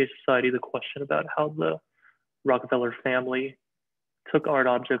the Asia Society, the question about how the Rockefeller family took art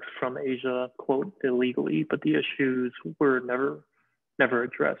objects from Asia, quote, illegally, but the issues were never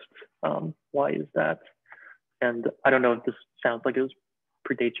addressed. Why is that? And I don't know if this sounds like it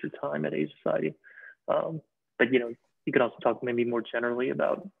predates your time at Asia Society, but you could also talk maybe more generally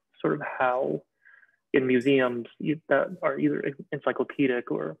about sort of how in museums that are either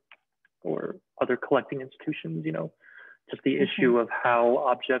encyclopedic or other collecting institutions, just the issue of how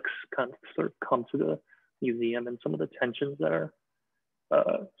objects kind of sort of come to the museum and some of the tensions that are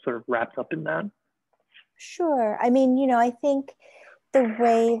sort of wrapped up in that. Sure. I mean, I think the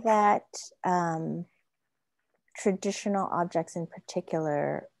way that traditional objects in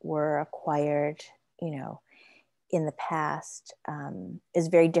particular were acquired, in the past is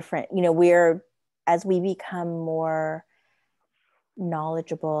very different. As we become more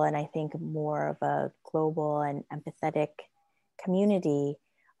knowledgeable and I think more of a global and empathetic community,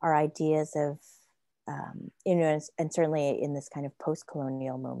 our ideas of, and certainly in this kind of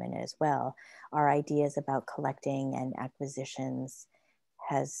post-colonial moment as well, our ideas about collecting and acquisitions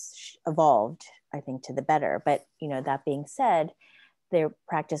has evolved, I think, to the better. But, that being said, their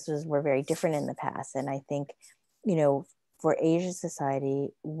practices were very different in the past. And I think, for Asia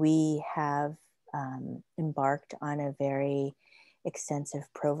Society, we have embarked on a very extensive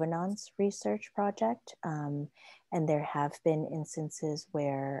provenance research project. And there have been instances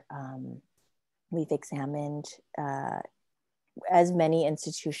where we've examined, as many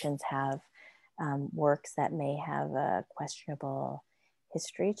institutions have, works that may have a questionable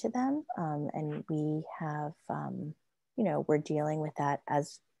history to them. And we have, we're dealing with that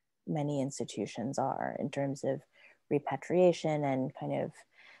as many institutions are in terms of repatriation and kind of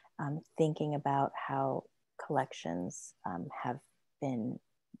thinking about how collections have been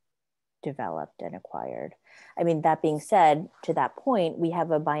developed and acquired. I mean, that being said, to that point, we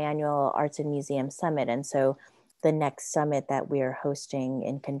have a biannual Arts and Museum Summit. And so the next summit that we are hosting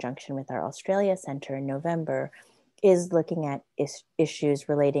in conjunction with our Australia Center in November is looking at issues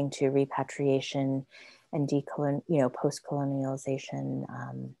relating to repatriation and post-colonialization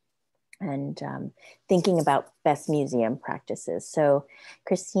and thinking about best museum practices. So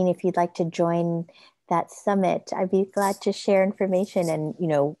Christine, if you'd like to join that summit, I'd be glad to share information. And,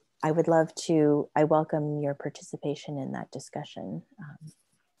 I welcome your participation in that discussion.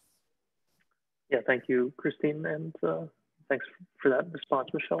 Yeah, thank you, Christine. And thanks for that response,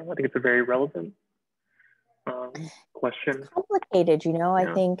 Michelle. I think it's a very relevant question. It's complicated,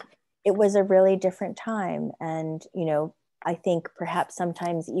 I think it was a really different time. And, I think perhaps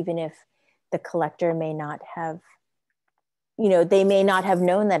sometimes even if the collector may not have, they may not have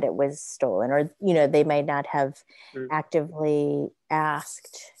known that it was stolen, or, they may not have actively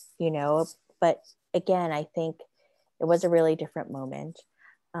asked, but again, I think it was a really different moment.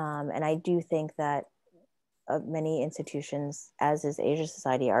 And I do think that many institutions, as is Asia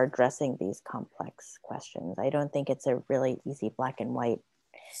Society, are addressing these complex questions. I don't think it's a really easy black and white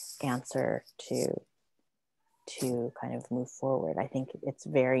answer to kind of move forward. I think it's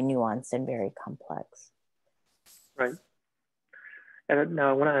very nuanced and very complex. Right. And now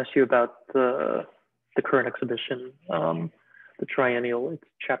I want to ask you about the current exhibition, the Triennial. It's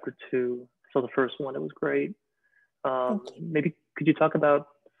chapter 2. So the first one, it was great. Maybe could you talk about,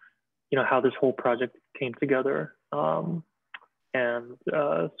 how this whole project came together, and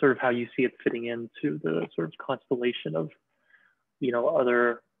sort of how you see it fitting into the sort of constellation of,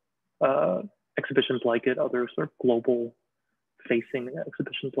 other exhibitions like it, other sort of global facing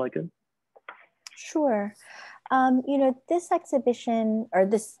exhibitions like it? Sure. This exhibition, or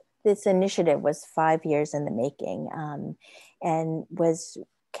this initiative, was 5 years in the making, and was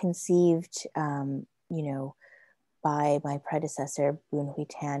conceived, by my predecessor,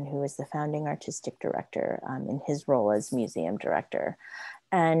 Guo-Qiang, who was the founding artistic director in his role as museum director,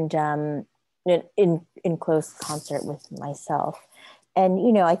 and in close concert with myself.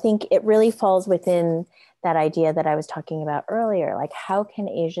 And, I think it really falls within that idea that I was talking about earlier, like how can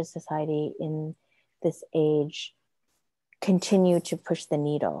Asia Society in this age continue to push the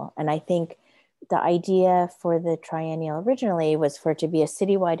needle? And I think the idea for the Triennial originally was for it to be a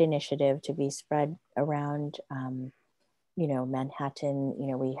citywide initiative to be spread around, Manhattan.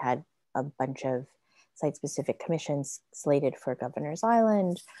 We had a bunch of site-specific commissions slated for Governor's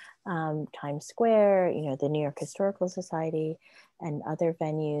Island, Times Square, the New York Historical Society, and other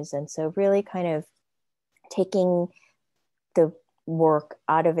venues. And so really kind of taking the work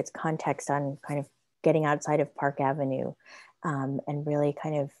out of its context on kind of getting outside of Park Avenue, and really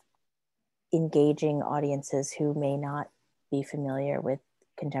kind of engaging audiences who may not be familiar with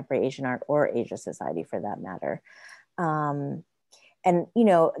contemporary Asian art or Asia Society for that matter. And,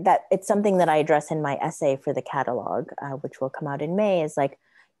 that it's something that I address in my essay for the catalog, which will come out in May, is like,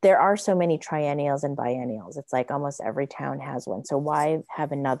 there are so many triennials and biennials. It's like almost every town has one. So why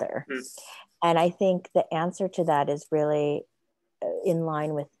have another? And I think the answer to that is really in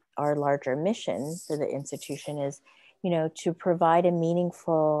line with our larger mission for the institution is, to provide a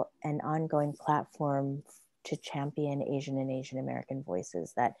meaningful and ongoing platform to champion Asian and Asian American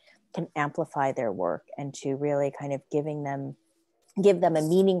voices that can amplify their work, and to really kind of give them a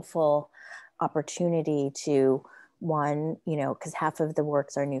meaningful opportunity to, one, because half of the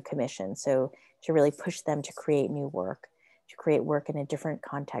works are new commissions. So to really push them to create new work, to create work in a different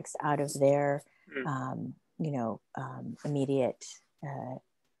context out of their, immediate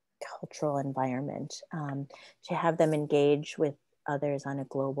cultural environment, to have them engage with others on a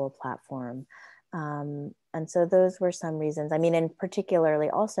global platform. And so those were some reasons. I mean, and particularly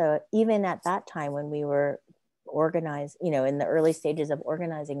also, even at that time when we were organized, in the early stages of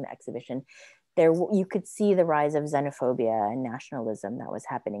organizing the exhibition, you could see the rise of xenophobia and nationalism that was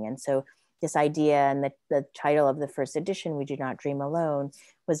happening. And so this idea, and the title of the first edition, We Do Not Dream Alone,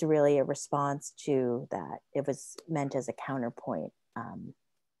 was really a response to that. It was meant as a counterpoint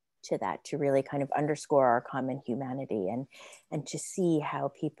to that, to really kind of underscore our common humanity, and to see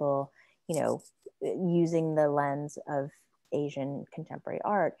how people, using the lens of Asian contemporary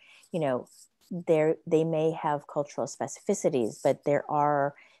art, they may have cultural specificities, but there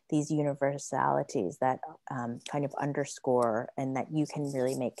are these universalities that kind of underscore, and that you can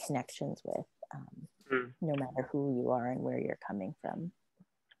really make connections with, no matter who you are and where you're coming from.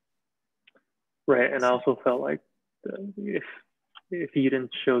 Right, and I also felt like if you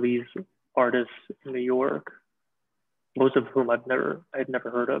didn't show these artists in New York, most of whom I'd never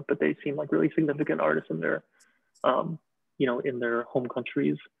heard of, but they seem like really significant artists in their, in their home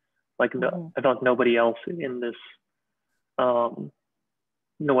countries. Like I thought nobody else in this,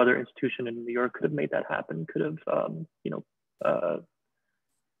 no other institution in New York could have made that happen. Could have,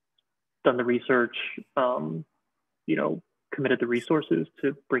 done the research, committed the resources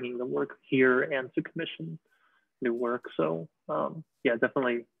to bringing the work here and to commission new work. So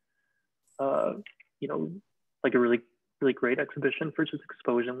definitely, like a really, really great exhibition for just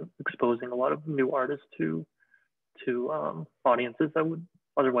exposing a lot of new artists to audiences that would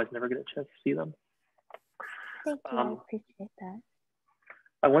otherwise never get a chance to see them. Thank you, I appreciate that.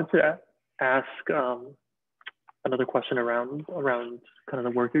 I want to ask another question around kind of the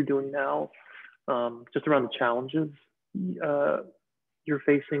work you're doing now, just around the challenges you're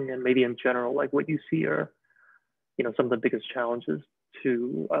facing, and maybe in general, like what you see are, some of the biggest challenges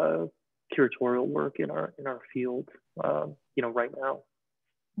to curatorial work in our field, right now.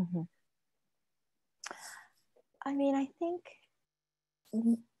 Mm-hmm. I mean, I think,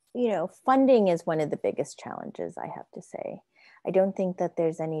 funding is one of the biggest challenges, I have to say. I don't think that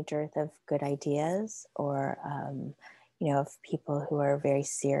there's any dearth of good ideas or, of people who are very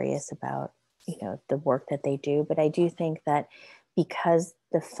serious about, the work that they do. But I do think that because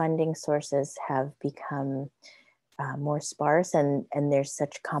the funding sources have become more sparse, and there's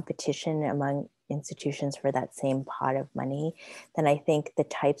such competition among institutions for that same pot of money, then I think the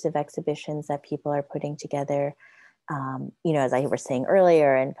types of exhibitions that people are putting together, as I was saying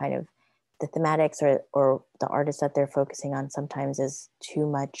earlier, and kind of the thematics or the artists that they're focusing on sometimes is too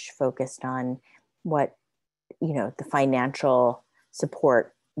much focused on what, the financial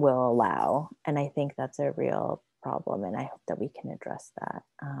support will allow. And I think that's a real problem, and I hope that we can address that.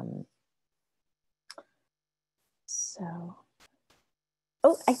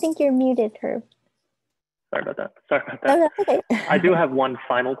 I think you're muted, Herb. Sorry about that. Oh, that's okay. I do have one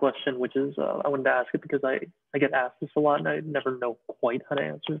final question, which is, I wanted to ask it because I get asked this a lot and I never know quite how to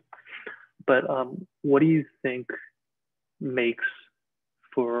answer. But what do you think makes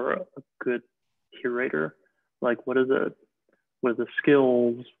for a good curator? Like, what are the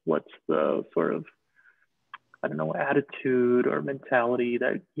skills? What's the sort of, I don't know, attitude or mentality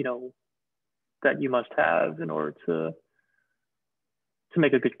that, that you must have in order to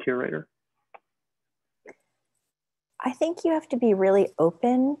make a good curator? I think you have to be really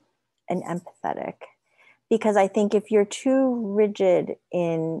open and empathetic, because I think if you're too rigid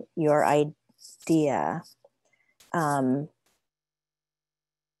in your idea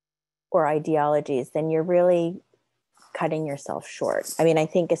or ideologies, then you're really cutting yourself short. I mean, I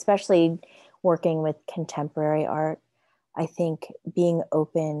think especially working with contemporary art, I think being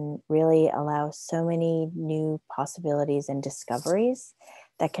open really allows so many new possibilities and discoveries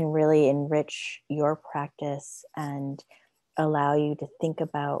that can really enrich your practice and allow you to think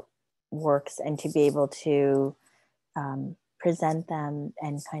about works and to be able to present them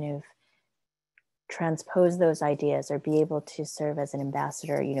and kind of transpose those ideas, or be able to serve as an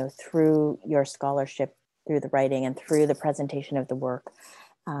ambassador, through your scholarship, through the writing and through the presentation of the work,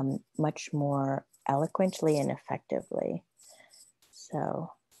 much more eloquently and effectively.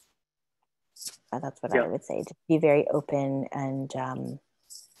 So that's what I would say, to be very open and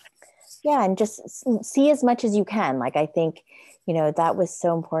Yeah, and just see as much as you can. Like, I think, you know, that was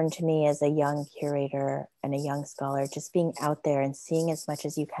so important to me as a young curator and a young scholar, just being out there and seeing as much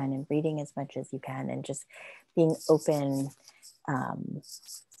as you can and reading as much as you can and just being open.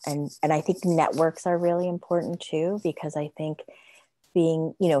 And I think networks are really important too, because I think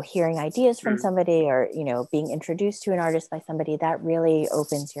being, you know, hearing ideas from somebody or, you know, being introduced to an artist by somebody, that really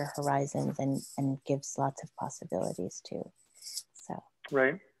opens your horizons and gives lots of possibilities too. So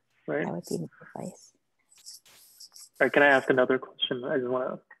Right. that would be my advice. All right, can I ask another question? I just want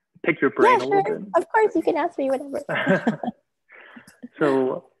to pick your brain a little bit. Of course, you can ask me whatever.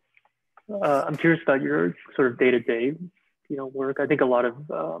 So I'm curious about your sort of day-to-day, you know, work. I think a lot of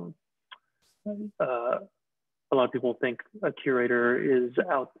people think a curator is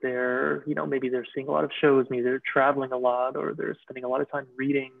out there, you know, maybe they're seeing a lot of shows, maybe they're traveling a lot, or they're spending a lot of time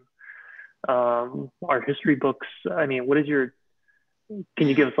reading art history books. I mean, can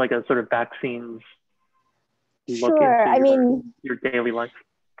you give us like a sort of back scenes look into your daily life?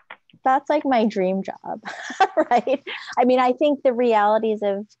 That's like my dream job, right? I mean, I think the realities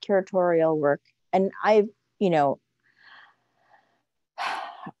of curatorial work, and you know,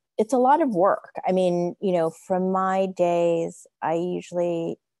 it's a lot of work. I mean, you know, from my days, I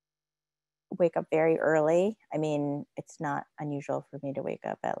usually wake up very early. I mean, it's not unusual for me to wake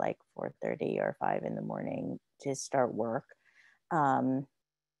up at like 4:30 or 5 in the morning to start work.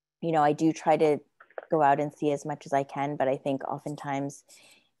 You know, I do try to go out and see as much as I can, but I think oftentimes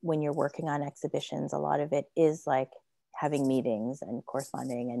when you're working on exhibitions, a lot of it is like having meetings and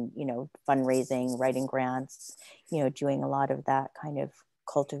corresponding and, you know, fundraising, writing grants, you know, doing a lot of that kind of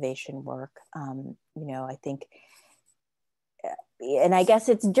cultivation work. You know, I think, and I guess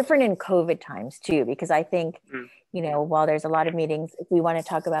it's different in COVID times too, because I think, you know, while there's a lot of meetings, if we want to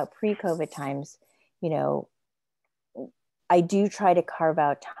talk about pre-COVID times, you know, I do try to carve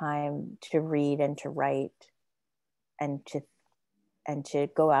out time to read and to write and to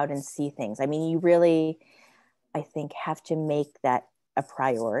go out and see things. I mean, you really, I think, have to make that a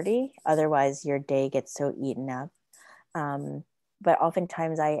priority. Otherwise, your day gets so eaten up. But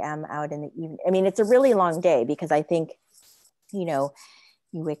oftentimes I am out in the evening. I mean, it's a really long day because I think, you know,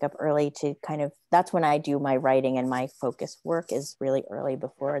 you wake up early to kind of, that's when I do my writing and my focus work is really early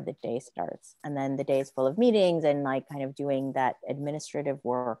before the day starts. And then the day is full of meetings and like kind of doing that administrative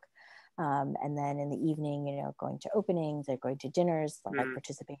work. And then in the evening, you know, going to openings or going to dinners, like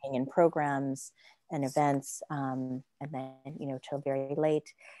participating in programs and events, and then, you know, till very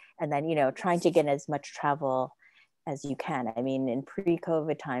late. And then, you know, trying to get as much travel as you can. I mean, in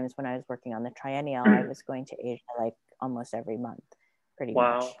pre-COVID times when I was working on the Triennial, I was going to Asia like almost every month, pretty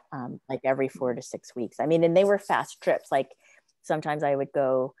much, like every 4 to 6 weeks. I mean, and they were fast trips. Like sometimes I would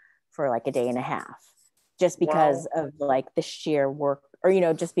go for like a day and a half just because of like the sheer work, or, you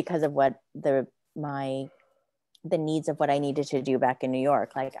know, just because of what the needs of what I needed to do back in New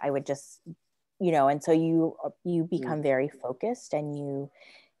York. Like I would just, you know, and so you become very focused and you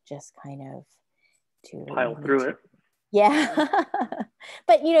just kind of pile through it. Yeah.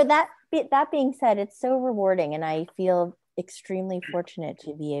 But, you know, that being said, it's so rewarding and I feel extremely fortunate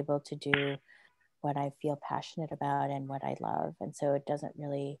to be able to do what I feel passionate about and what I love. And so it doesn't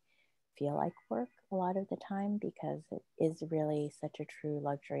really feel like work a lot of the time because it is really such a true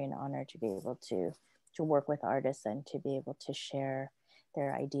luxury and honor to be able to work with artists and to be able to share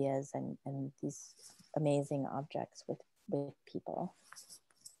their ideas and these amazing objects with people,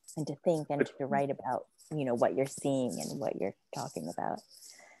 and to think and to write about, you know, what you're seeing and what you're talking about.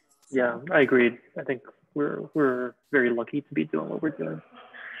 So. Yeah, I agree. I think we're very lucky to be doing what we're doing.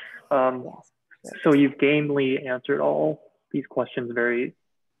 Yes. So you've gamely answered all these questions very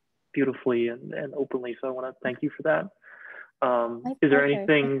beautifully and openly. So I want to thank you for that. Is there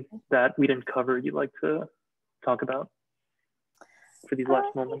anything that we didn't cover you'd like to talk about for these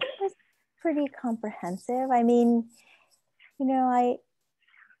last moments? It was pretty comprehensive. I mean, you know,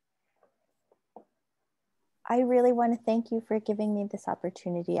 I really want to thank you for giving me this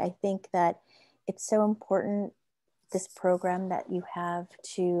opportunity. I think that it's so important, this program that you have,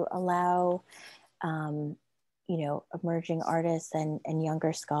 to allow, you know, emerging artists and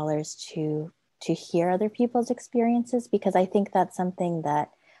younger scholars to hear other people's experiences, because I think that's something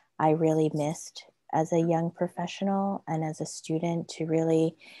that I really missed as a young professional and as a student, to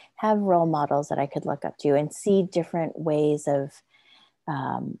really have role models that I could look up to and see different ways of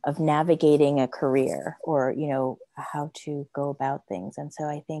navigating a career, or, you know, how to go about things. And so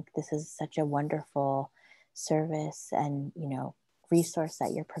I think this is such a wonderful service and, you know, resource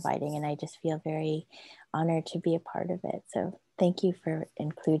that you're providing. And I just feel very honored to be a part of it. So thank you for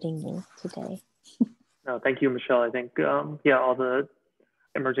including me today. No, thank you, Michelle. I think, yeah, all the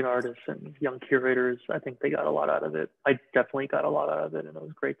emerging artists and young curators. I think they got a lot out of it. I definitely got a lot out of it, and it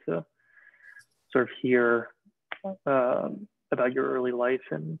was great to sort of hear about your early life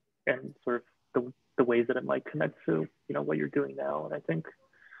and sort of the ways that it might connect to, you know, what you're doing now. And I think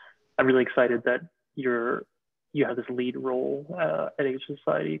I'm really excited that you have this lead role at Asia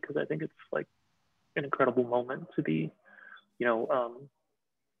Society, because I think it's like an incredible moment to be, you know,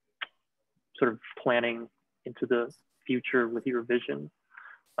 sort of planning into the future with your vision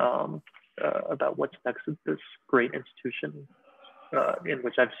about what's next at this great institution in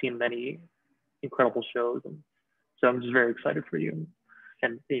which I've seen many incredible shows. And so I'm just very excited for you.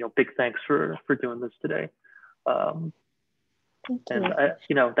 And you know, big thanks for doing this today. And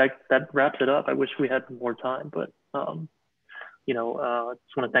you know, that wraps it up. I wish we had more time, but you know, I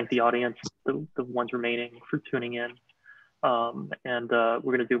just want to thank the audience, the ones remaining, for tuning in. And we're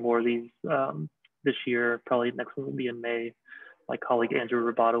going to do more of these this year. Probably next one will be in May. My colleague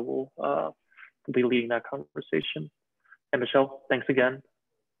Andrew Roboto will be leading that conversation. And Michelle, thanks again.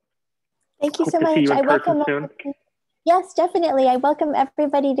 Thank you Hope so to much. see you in I person welcome soon. Yes, definitely. I welcome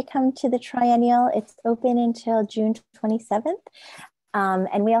everybody to come to the Triennial. It's open until June 27th.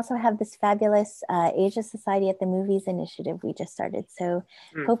 And we also have this fabulous Asia Society at the Movies initiative we just started. So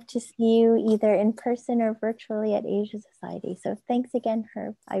hope to see you either in person or virtually at Asia Society. So thanks again,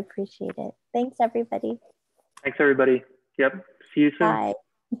 Herb. I appreciate it. Thanks, everybody. Thanks, everybody. Yep. See you soon. Bye.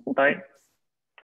 Bye.